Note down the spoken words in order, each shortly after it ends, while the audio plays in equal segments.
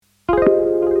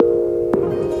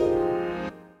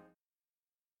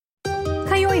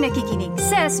nakikinig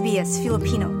sa SBS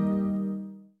Filipino.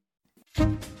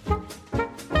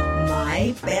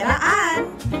 May Peraan!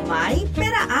 May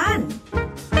Peraan!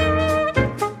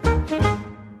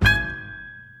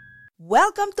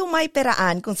 Welcome to My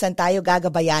Peraan, kung saan tayo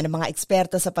gagabayan ng mga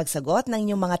eksperto sa pagsagot ng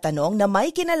inyong mga tanong na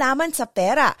may kinalaman sa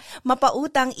pera,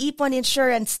 mapautang, ipon,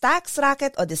 insurance, tax,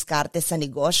 racket o diskarte sa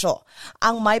negosyo.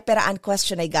 Ang My Peraan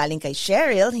question ay galing kay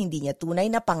Cheryl, hindi niya tunay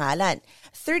na pangalan.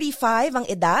 35 ang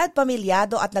edad,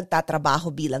 pamilyado at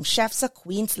nagtatrabaho bilang chef sa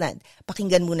Queensland.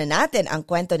 Pakinggan muna natin ang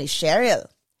kwento ni Cheryl.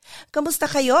 Kamusta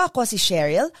kayo? Ako si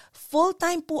Cheryl.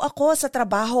 Full-time po ako sa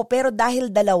trabaho pero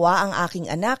dahil dalawa ang aking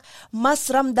anak, mas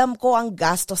ramdam ko ang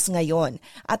gastos ngayon.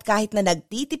 At kahit na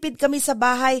nagtitipid kami sa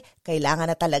bahay, kailangan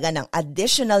na talaga ng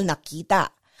additional na kita.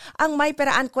 Ang may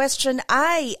peraan question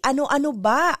ay, ano-ano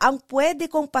ba ang pwede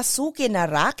kong pasukin na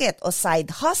racket o side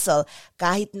hustle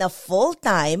kahit na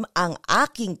full-time ang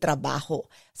aking trabaho?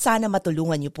 Sana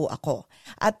matulungan niyo po ako.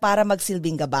 At para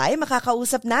magsilbing gabay,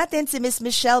 makakausap natin si Miss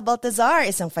Michelle Baltazar,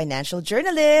 isang financial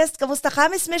journalist. Kamusta ka,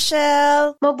 Miss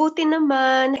Michelle? Mabuti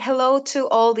naman. Hello to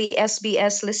all the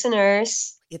SBS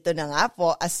listeners. Ito na nga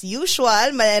po, as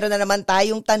usual, mayroon na naman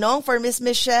tayong tanong for Miss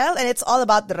Michelle and it's all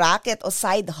about racket o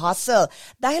side hustle.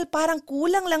 Dahil parang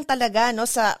kulang lang talaga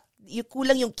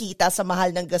kulang yung kita sa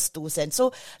mahal ng gastusin.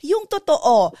 So, yung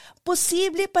totoo,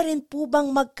 posible pa rin po bang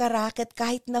magka-racket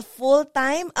kahit na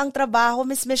full-time ang trabaho,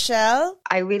 Miss Michelle?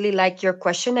 I really like your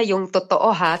question na yung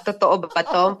totoo ha. Totoo ba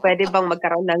to? Pwede bang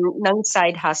magkaroon ng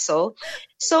side hustle?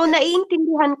 So,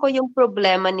 naiintindihan ko yung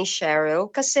problema ni Cheryl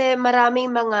kasi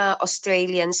maraming mga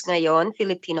Australians ngayon,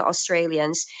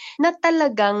 Filipino-Australians, na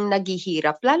talagang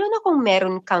naghihirap. Lalo na kung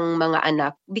meron kang mga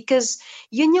anak because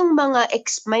yun yung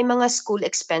may mga school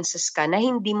expenses ka na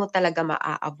hindi mo talaga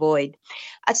maa-avoid.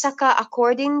 At saka,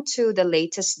 according to the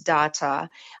latest data,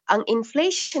 ang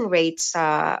inflation rate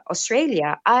sa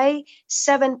Australia ay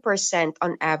 7%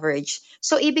 on average.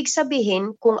 So, ibig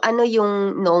sabihin, kung ano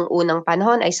yung noong unang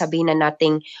panahon ay sabihin na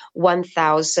nating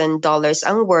 $1,000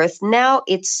 ang worth, now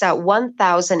it's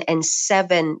 $1,007.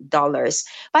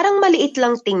 Parang maliit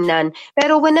lang tingnan.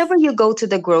 Pero whenever you go to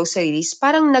the groceries,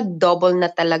 parang nag-double na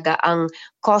talaga ang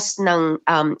cost ng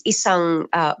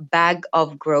isang bag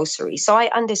of groceries. So,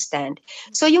 I understand.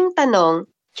 So, yung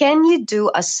tanong, can you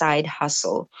do a side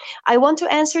hustle? I want to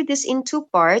answer this in two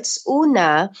parts.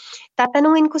 Una,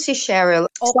 tatanungin ko si Cheryl,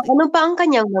 so ano ba ang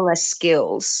kanyang mga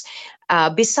skills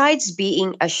besides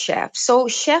being a chef? So,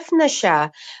 chef na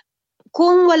siya.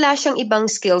 Kung wala siyang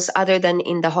ibang skills other than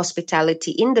in the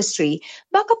hospitality industry,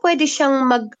 baka pwede siyang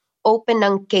mag-open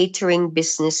ng catering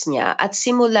business niya at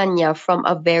simulan niya from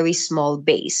a very small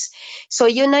base.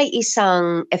 So, yun ay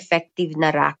isang effective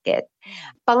na racket.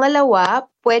 Pangalawa,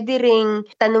 pwede ring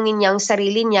tanungin niya ang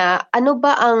sarili niya,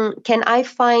 can I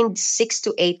find 6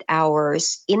 to 8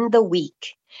 hours in the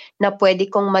week na pwede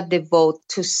kong ma-devote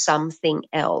to something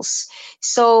else?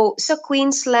 So, sa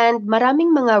Queensland,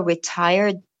 maraming mga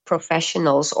retired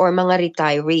professionals or mga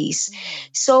retirees.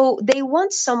 So they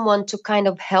want someone to kind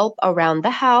of help around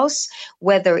the house,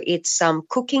 whether it's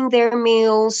cooking their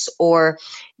meals or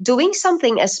doing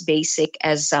something as basic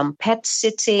as pet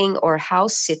sitting or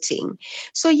house sitting.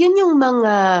 So yun yung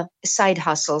mga side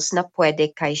hustles na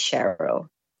pwede kay Cheryl.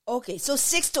 Okay, so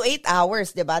 6 to 8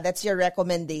 hours, diba? That's your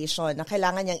recommendation na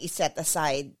kailangan niyang i-set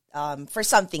aside for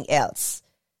something else.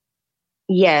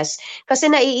 Yes. Kasi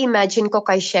nai-imagine ko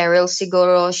kay Cheryl,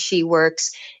 siguro she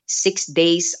works 6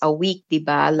 days a week, di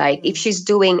ba? Like if she's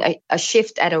doing a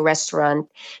shift at a restaurant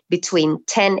between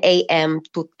 10 a.m.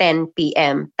 to 10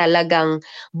 p.m., talagang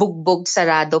bugbog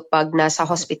sarado pag nasa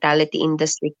hospitality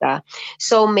industry ka.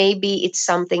 So maybe it's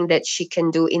something that she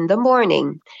can do in the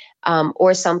morning.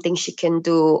 Or something she can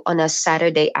do on a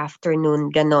Saturday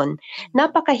afternoon, ganon.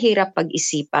 Napakahirap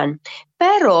pag-isipan.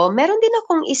 Pero meron din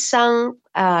akong isang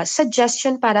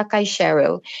suggestion para kay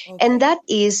Cheryl. Okay. And that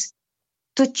is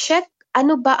to check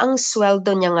ano ba ang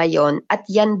sweldo niya ngayon at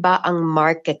yan ba ang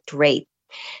market rate.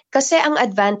 Kasi ang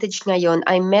advantage ngayon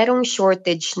ay merong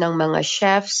shortage ng mga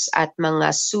chefs at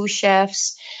mga sous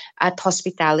chefs at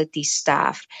hospitality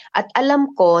staff. At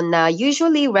alam ko na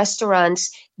usually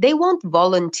restaurants, they won't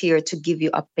volunteer to give you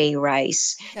a pay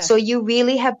rise. Yeah. So you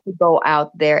really have to go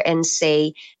out there and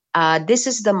say, this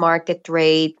is the market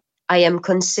rate. I am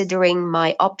considering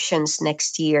my options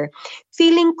next year.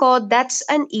 Feeling ko that's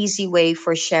an easy way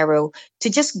for Cheryl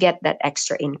to just get that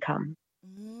extra income.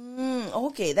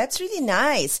 Okay, that's really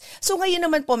nice. So ngayon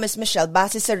naman po, Ms. Michelle,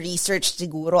 base sa research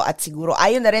siguro at siguro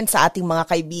ayon na rin sa ating mga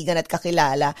kaibigan at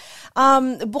kakilala,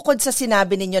 bukod sa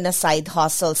sinabi ninyo na side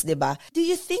hustles, di ba? Do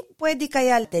you think pwede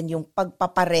kaya din yung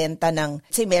pagpaparenta ng,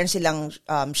 say meron silang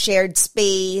shared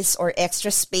space or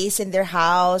extra space in their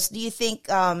house? Do you think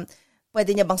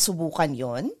pwede niya bang subukan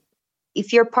yon?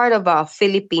 If you're part of a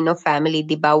Filipino family,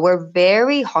 di ba, we're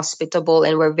very hospitable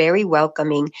and we're very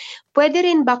welcoming. Pwede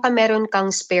rin baka meron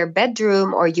kang spare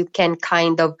bedroom or you can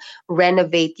kind of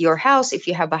renovate your house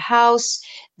if you have a house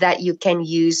that you can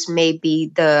use maybe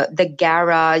the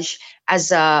garage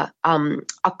as a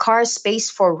car space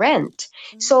for rent.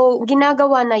 So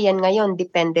ginagawa na yan ngayon,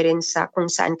 depende rin sa kung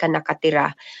saan ka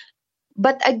nakatira.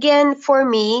 But again, for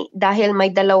me, dahil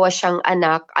may dalawa siyang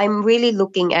anak, I'm really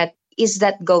looking at, is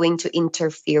that going to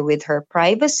interfere with her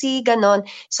privacy? Ganon.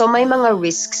 So may mga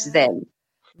risks then.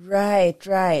 Right.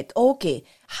 Okay.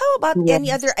 How about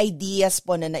any other ideas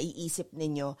po na naiisip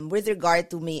ninyo with regard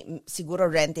to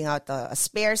siguro renting out a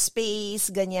spare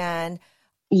space, ganyan?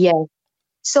 Yes.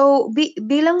 So,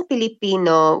 bilang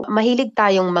Pilipino, mahilig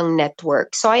tayong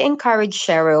mang-network. So, I encourage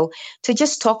Cheryl to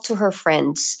just talk to her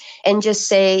friends and just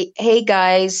say, hey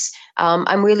guys,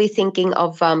 I'm really thinking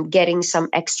of getting some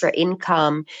extra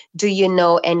income. Do you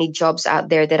know any jobs out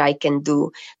there that I can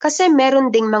do? Kasi meron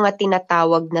ding mga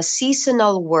tinatawag na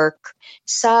seasonal work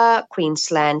sa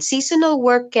Queensland. Seasonal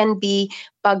work can be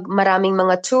pag maraming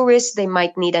mga tourists, they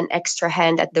might need an extra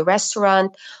hand at the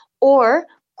restaurant, or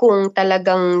kung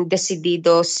talagang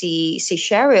desidido si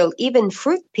Cheryl, even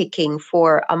fruit picking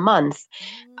for a month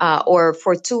or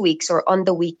for 2 weeks or on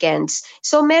the weekends.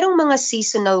 So merong mga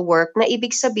seasonal work na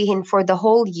ibig sabihin for the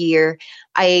whole year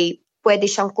ay pwede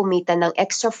siyang kumita ng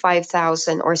extra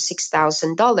 $5,000 or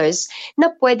 $6,000 na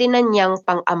pwede na niyang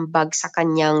pang-ambag sa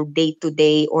kanyang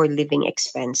day-to-day or living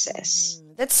expenses.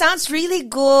 That sounds really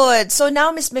good. So now,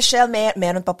 Ms. Michelle,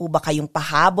 meron pa po ba kayong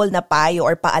pahabol na payo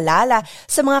or paalala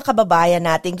sa mga kababayan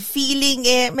nating feeling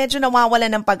medyo nawawala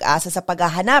ng pag-asa sa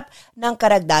paghahanap ng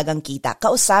karagdagang kita?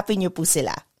 Kausapin niyo po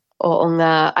sila. Oo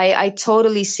nga, I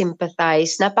totally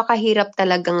sympathize. Napakahirap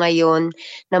talaga ngayon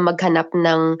na maghanap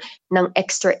ng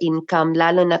extra income,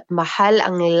 lalo na't mahal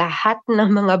ang lahat ng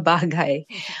mga bagay.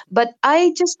 But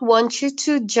I just want you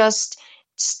to just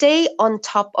stay on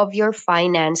top of your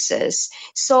finances.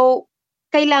 So,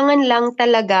 kailangan lang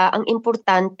talaga, ang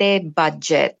importante,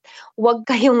 budget. Huwag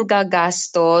kayong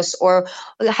gagastos or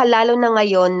lalo na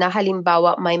ngayon na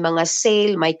halimbawa may mga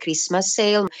sale, may Christmas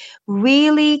sale.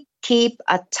 Really keep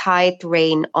a tight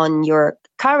rein on your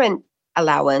current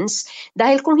allowance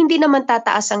dahil kung hindi naman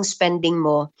tataas ang spending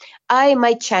mo, ay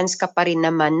may chance ka pa rin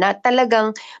naman na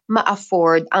talagang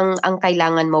ma-afford ang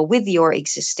kailangan mo with your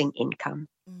existing income.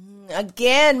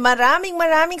 Again,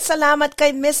 maraming salamat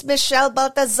kay Miss Michelle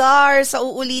Baltazar sa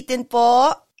uulitin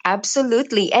po.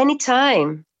 Absolutely,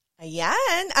 anytime.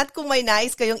 Ayan, at kung may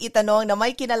nais kayong itanong na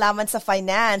may kinalaman sa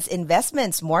finance,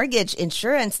 investments, mortgage,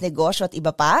 insurance, negosyo at iba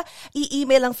pa,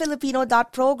 i-email ang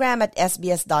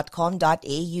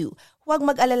filipino.program@sbs.com.au. Huwag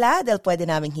mag-alala dahil pwede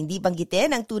naming hindi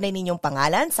banggitin ang tunay ninyong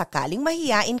pangalan sakaling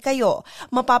mahiyain kayo.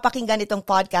 Mapapakinggan itong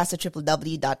podcast sa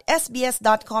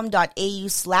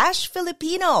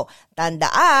www.sbs.com.au/Filipino.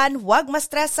 Tandaan, huwag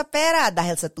ma-stress sa pera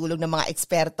dahil sa tulong ng mga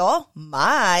eksperto,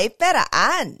 may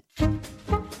peraan.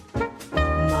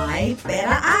 May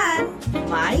peraan!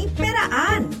 May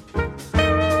peraan!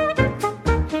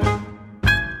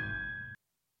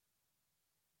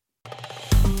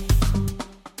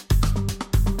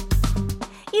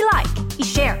 I-like,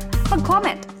 i-share,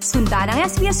 mag-comment, sundan ang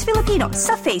SBS Filipino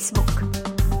sa Facebook.